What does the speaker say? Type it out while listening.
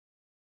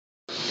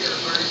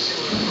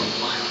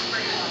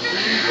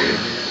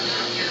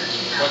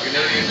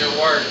It'll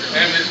work.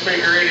 And this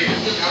finger it is.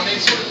 I need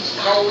some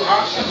cold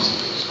hot sauce.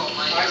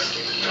 Ice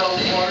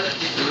cold water.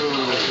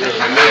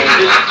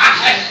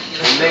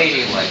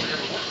 Immediately.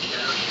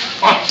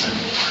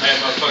 Hey,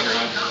 motherfucker,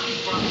 huh?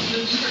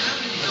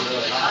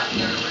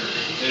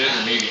 It is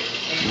immediate.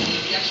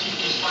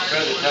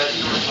 Brother, touch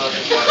your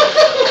fucking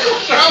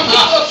That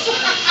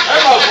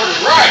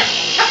motherfucker's right.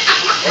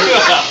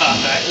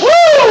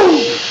 Woo!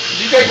 Did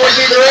you take one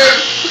cigarette?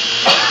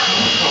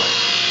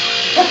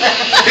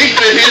 He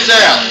spit his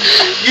out.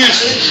 You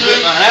spit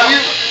my house.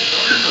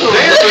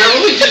 Damn,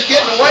 man, we just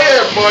getting away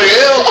everybody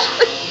else.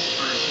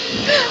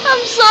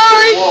 I'm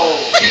sorry. Whoa.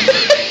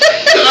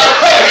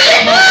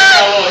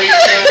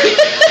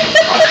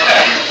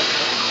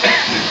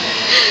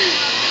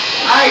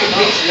 I ain't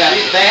think you got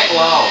it that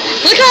long.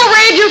 Look how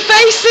red your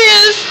face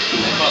is.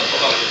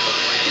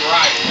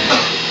 Right.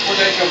 Where'd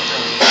that come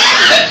from?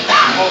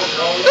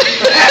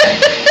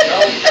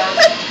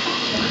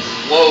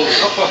 Whoa.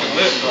 My fucking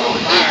lips are on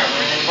fire,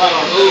 man. Right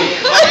on the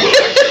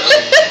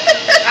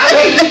I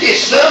mean, as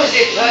soon as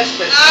it touched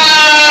the...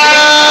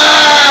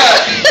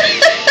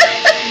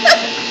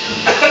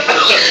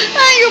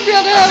 I ain't gonna be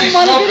able to have him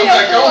on a video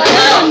for a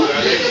while.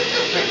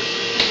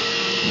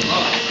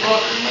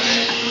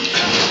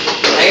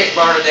 It's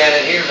burning down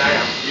in here now.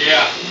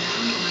 Yeah.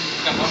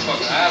 Got my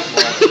fucking eyes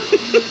wide.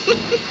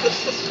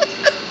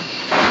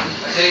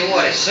 I tell you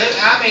what, as soon,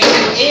 I mean,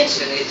 an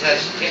instant it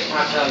touched the tip of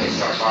my tongue, it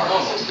started burning.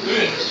 Oh my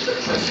goodness.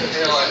 That's the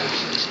hell out of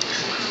it.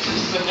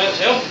 But that's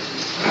healthy.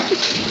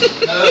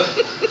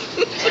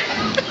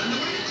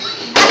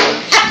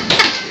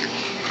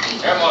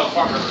 That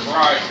motherfucker's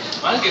right.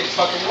 Mine gets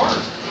fucking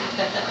worse.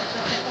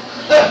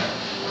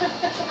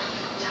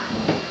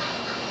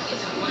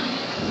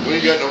 We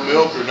ain't got no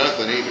milk or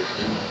nothing either.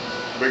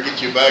 Better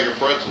get you a bag of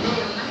pretzels.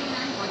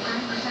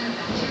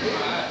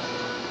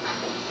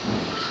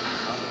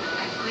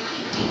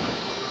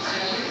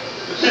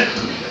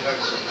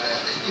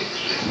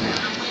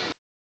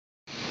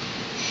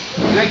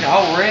 You ate the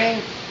whole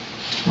ring?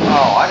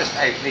 Oh, I just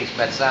ate a piece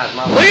about the size of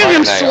my Look at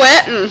him fingernail.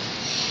 sweating.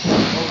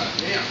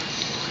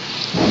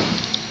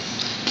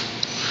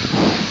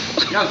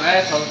 Y'all's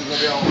assholes are gonna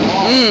be on the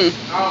wall.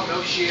 Oh,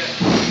 no shit.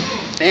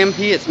 Damn,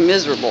 he is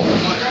miserable.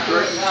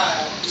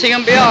 Is he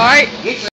gonna be alright?